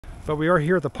But we are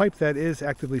here at the pipe that is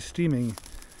actively steaming,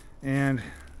 and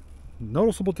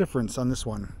noticeable difference on this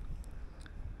one.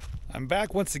 I'm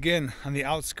back once again on the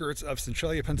outskirts of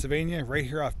Centralia, Pennsylvania, right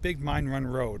here off Big Mine Run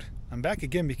Road. I'm back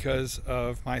again because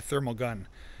of my thermal gun.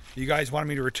 You guys wanted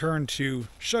me to return to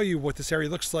show you what this area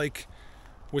looks like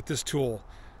with this tool.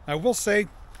 I will say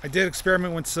I did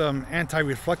experiment with some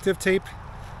anti-reflective tape,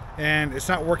 and it's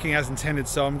not working as intended,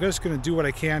 so I'm just going to do what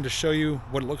I can to show you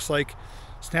what it looks like.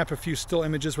 Snap a few still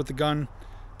images with the gun,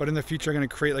 but in the future I'm going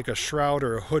to create like a shroud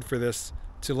or a hood for this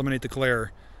to eliminate the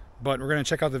glare. But we're going to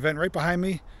check out the vent right behind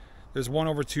me. There's one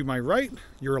over to my right,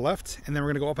 your left, and then we're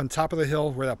going to go up on top of the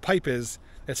hill where that pipe is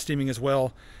that's steaming as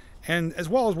well. And as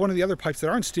well as one of the other pipes that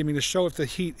aren't steaming to show if the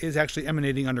heat is actually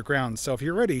emanating underground. So if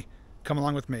you're ready, come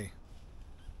along with me.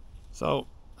 So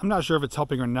I'm not sure if it's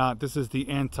helping or not. This is the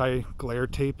anti-glare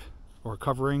tape or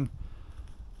covering,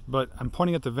 but I'm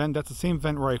pointing at the vent. That's the same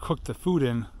vent where I cooked the food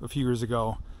in a few years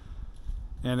ago,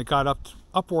 and it got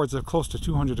upwards of close to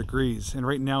 200 degrees, and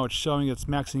right now it's showing it's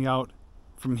maxing out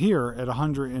from here at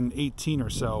 118 or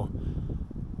so.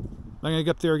 I'm going to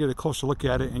get up there, get a closer look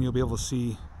at it, and you'll be able to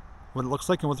see what it looks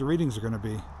like and what the readings are going to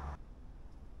be.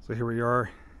 So here we are,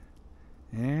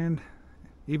 and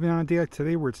even on a day like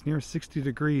today where it's near 60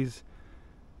 degrees,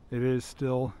 it is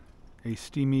still a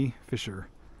steamy fissure.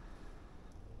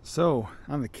 So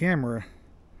on the camera,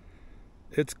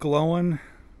 it's glowing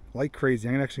like crazy.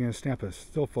 I'm actually going to snap a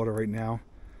still photo right now,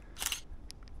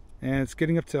 and it's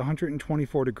getting up to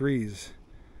 124 degrees.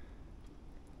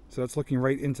 So it's looking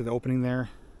right into the opening there.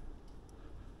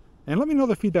 And let me know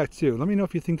the feedback too. Let me know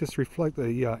if you think this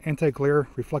anti-glare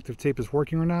reflective tape is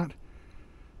working or not.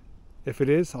 If it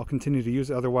is, I'll continue to use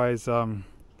it. Otherwise, I'll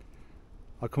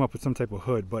come up with some type of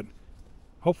hood. But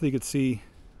hopefully you could see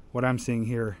what I'm seeing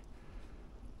here.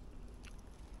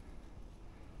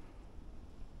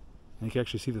 And you can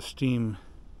actually see the steam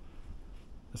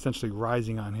essentially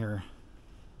rising on here.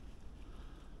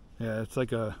 Yeah, it's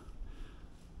like a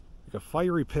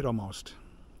fiery pit almost.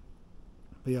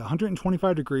 But yeah,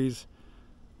 125 degrees.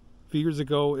 A few years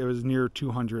ago, it was near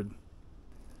 200.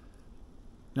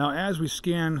 Now, as we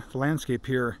scan the landscape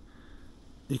here,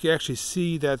 you can actually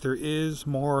see that there is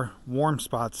more warm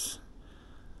spots.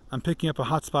 I'm picking up a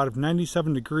hot spot of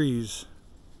 97 degrees.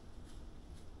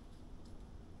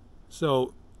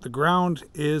 So the ground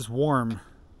is warm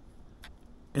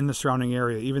in the surrounding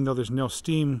area, even though there's no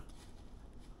steam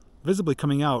visibly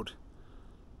coming out.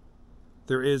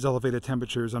 There is elevated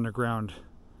temperatures underground.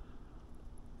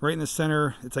 Right in the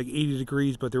center, it's like 80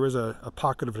 degrees, but there is a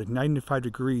pocket of like 95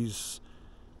 degrees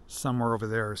somewhere over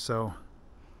there. So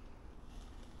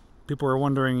people are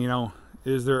wondering, you know,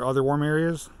 is there other warm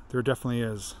areas? There definitely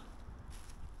is.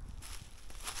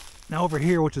 Now over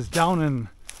here, which is down and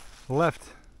left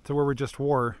to where we just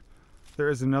were, there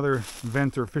is another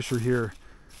vent or fissure here.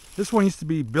 This one used to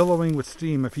be billowing with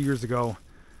steam a few years ago,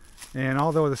 and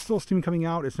although there's still steam coming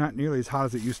out, it's not nearly as hot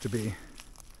as it used to be.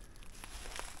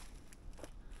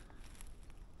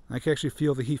 I can actually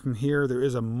feel the heat from here. There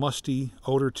is a musty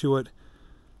odor to it,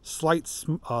 slight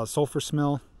sulfur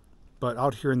smell, but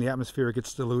out here in the atmosphere it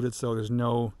gets diluted, so there's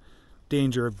no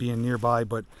danger of being nearby.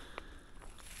 But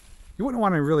you wouldn't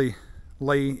want to really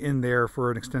lay in there for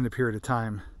an extended period of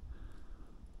time.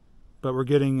 But we're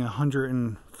getting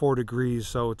 104 degrees,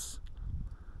 so it's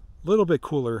a little bit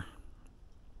cooler.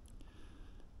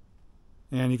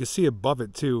 And you can see above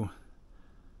it too,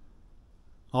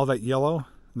 all that yellow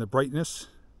and the brightness,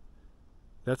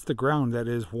 that's the ground that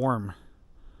is warm.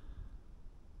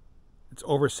 It's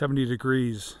over 70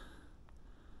 degrees.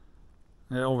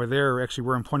 And over there, actually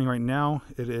where I'm pointing right now,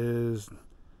 it is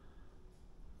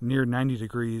near 90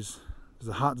 degrees. There's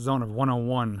a hot zone of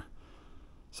 101.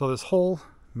 So this whole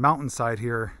mountainside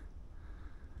here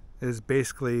is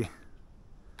basically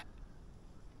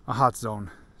a hot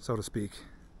zone, so to speak.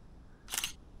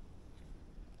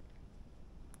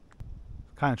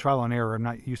 Kind of trial and error. I'm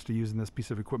not used to using this piece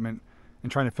of equipment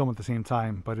and trying to film at the same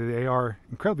time, but they are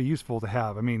incredibly useful to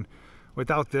have. I mean,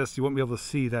 without this, you wouldn't be able to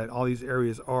see that all these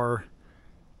areas are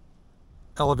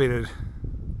elevated,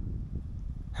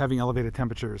 having elevated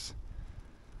temperatures.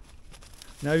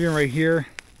 Now even right here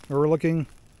where we're looking,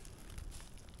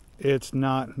 it's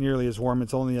not nearly as warm.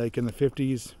 It's only like in the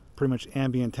 50s, pretty much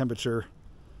ambient temperature.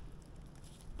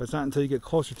 But it's not until you get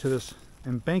closer to this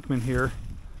embankment here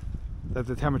that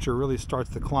the temperature really starts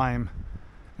to climb.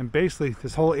 And basically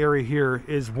this whole area here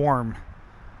is warm,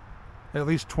 at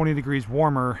least 20 degrees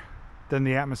warmer than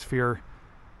the atmosphere,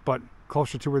 but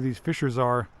closer to where these fissures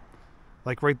are,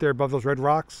 like right there above those red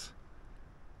rocks,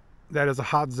 that is a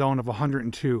hot zone of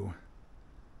 102.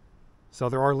 So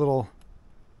there are little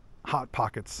hot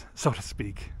pockets, so to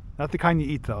speak. Not the kind you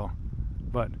eat though.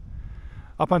 But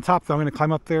up on top though, I'm going to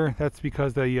climb up there. That's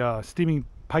because the steaming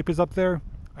pipe is up there.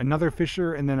 Another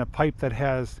fissure, and then a pipe that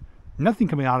has nothing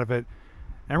coming out of it.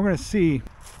 And we're going to see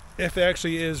if it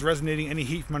actually is resonating any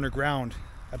heat from underground,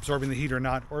 absorbing the heat or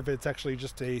not, or if it's actually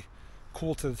just a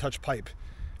cool to the touch pipe.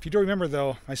 If you do remember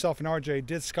though, myself and RJ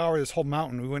did scour this whole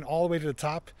mountain. We went all the way to the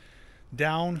top,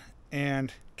 down,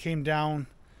 and came down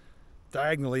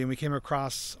diagonally, and we came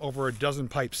across over a dozen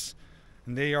pipes.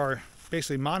 And they are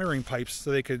basically monitoring pipes so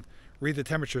they could read the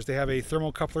temperatures. They have a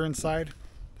thermocoupler inside.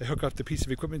 They hook up the piece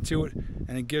of equipment to it,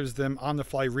 and it gives them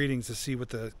on-the-fly readings to see what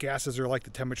the gases are like, the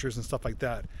temperatures and stuff like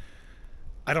that.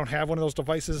 I don't have one of those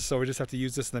devices, so we just have to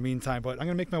use this in the meantime, but I'm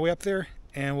gonna make my way up there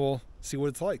and we'll see what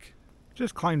it's like.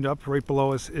 Just climbed up. Right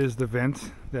below us is the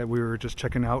vent that we were just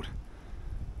checking out.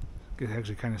 You can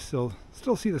actually kind of still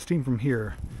see the steam from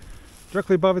here.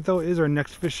 Directly above it though is our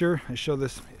next fissure. I showed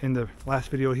this in the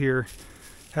last video here.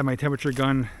 Had my temperature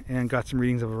gun and got some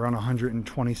readings of around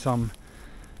 120 some.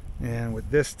 And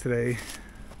with this today,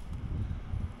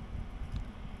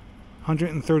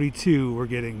 132 we're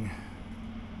getting.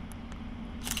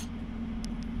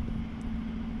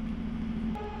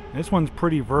 This one's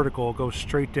pretty vertical, goes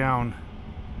straight down.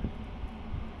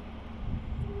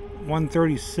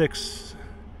 136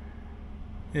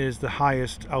 is the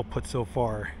highest output so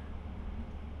far.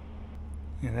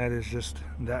 And that is just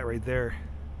that right there.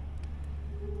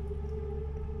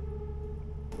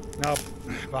 Now,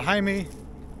 behind me,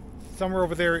 somewhere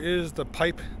over there is the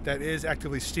pipe that is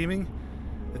actively steaming.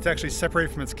 It's actually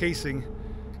separated from its casing.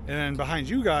 And then behind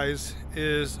you guys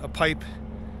is a pipe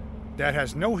that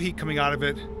has no heat coming out of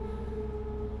it,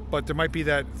 but there might be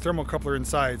that thermocoupler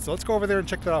inside. So let's go over there and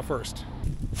check that out first.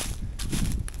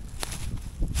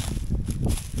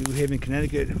 New Haven,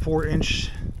 Connecticut, 4-inch.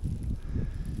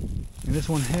 And this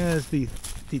one has the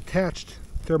detached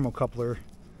thermocoupler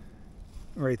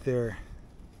right there.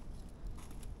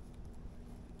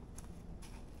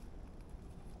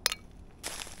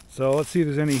 So let's see if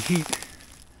there's any heat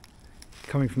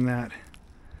coming from that.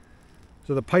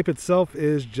 So the pipe itself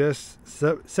is just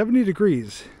 70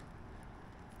 degrees.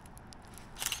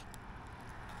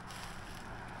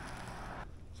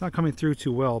 It's not coming through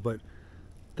too well, but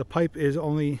the pipe is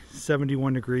only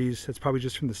 71 degrees. That's probably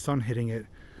just from the sun hitting it.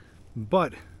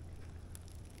 But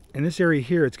in this area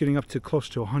here, it's getting up to close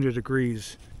to 100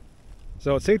 degrees.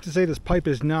 So it's safe to say this pipe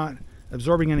is not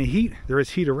absorbing any heat. There is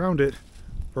heat around it.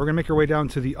 But we're gonna make our way down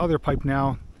to the other pipe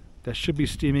now that should be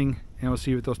steaming, and we'll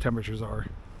see what those temperatures are.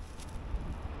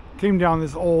 Came down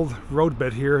this old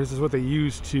roadbed here. This is what they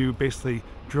used to basically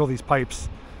drill these pipes.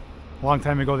 A long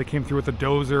time ago, they came through with a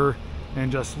dozer and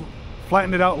just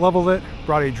flattened it out, leveled it,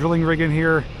 brought a drilling rig in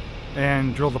here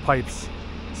and drilled the pipes.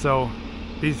 So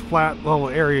these flat level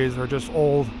areas are just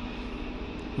old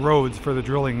roads for the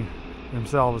drilling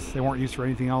themselves. They weren't used for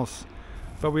anything else.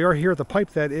 But we are here at the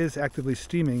pipe that is actively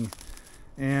steaming,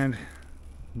 and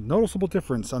noticeable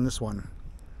difference on this one.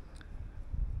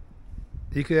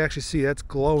 You can actually see that's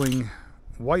glowing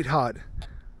white hot.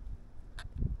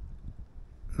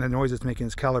 And the noise it's making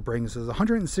is calibrating. It says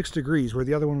 106 degrees where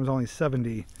the other one was only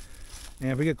 70.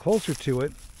 And if we get closer to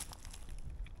it,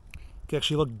 you can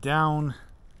actually look down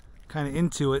kind of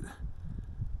into it,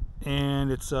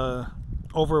 and it's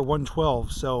over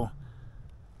 112. So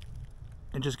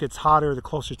it just gets hotter the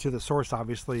closer to the source,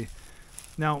 obviously.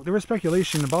 Now, there was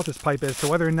speculation about this pipe as to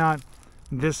whether or not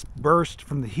this burst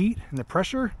from the heat and the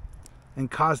pressure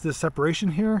and caused this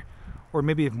separation here, or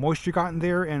maybe if moisture got in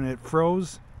there and it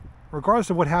froze. Regardless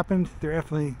of what happened, there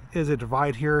definitely is a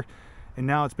divide here, and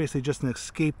now it's basically just an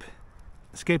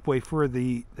escapeway for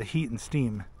the heat and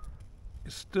steam.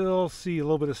 You still see a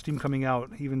little bit of steam coming out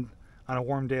even on a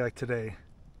warm day like today.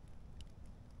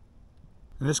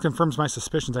 And this confirms my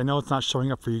suspicions. I know it's not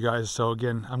showing up for you guys, so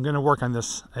again, I'm going to work on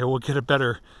this. I will get it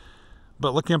better.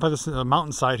 But looking up at this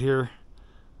mountainside here,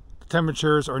 the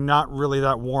temperatures are not really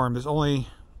that warm. There's only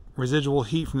residual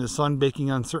heat from the sun baking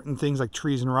on certain things like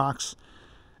trees and rocks.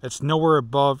 It's nowhere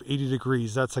above 80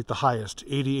 degrees. That's like the highest,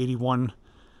 80, 81.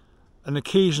 An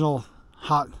occasional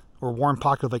hot or warm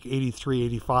pocket of like 83,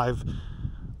 85.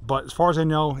 But as far as I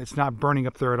know, it's not burning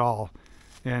up there at all.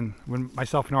 And when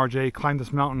myself and RJ climbed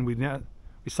this mountain,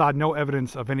 we saw no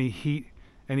evidence of any heat,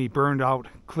 any burned out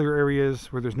clear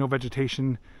areas where there's no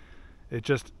vegetation. It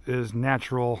just is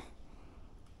natural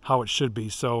how it should be.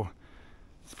 So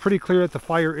it's pretty clear that the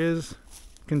fire is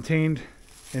contained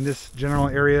in this general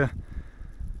area.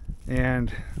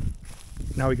 And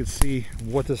now we can see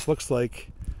what this looks like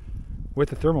with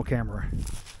the thermal camera.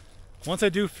 Once I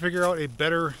do figure out a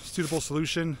better suitable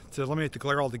solution to eliminate the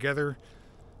glare altogether,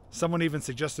 someone even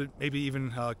suggested maybe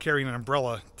even carrying an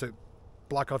umbrella to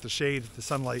block out the shade, the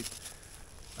sunlight.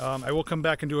 I will come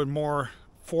back and do a more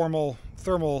formal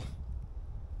thermal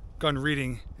gun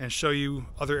reading and show you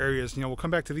other areas. You know, we'll come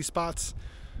back to these spots,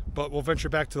 but we'll venture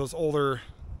back to those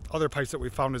other pipes that we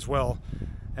found as well,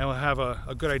 and we'll have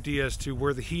a good idea as to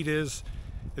where the heat is,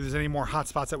 if there's any more hot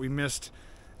spots that we missed,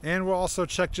 and we'll also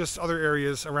check just other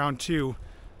areas around too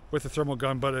with the thermal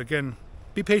gun. But again,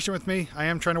 be patient with me. I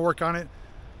am trying to work on it.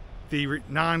 The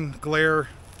non-glare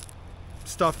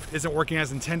stuff isn't working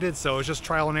as intended, so it's just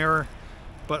trial and error,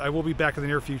 but I will be back in the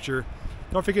near future.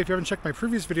 Don't forget, if you haven't checked my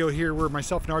previous video here where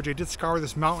myself and RJ did scour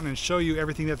this mountain and show you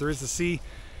everything that there is to see,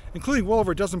 including well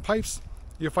over a dozen pipes,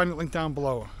 you'll find it linked down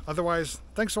below. Otherwise,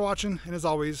 thanks for watching, and as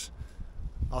always,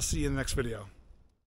 I'll see you in the next video.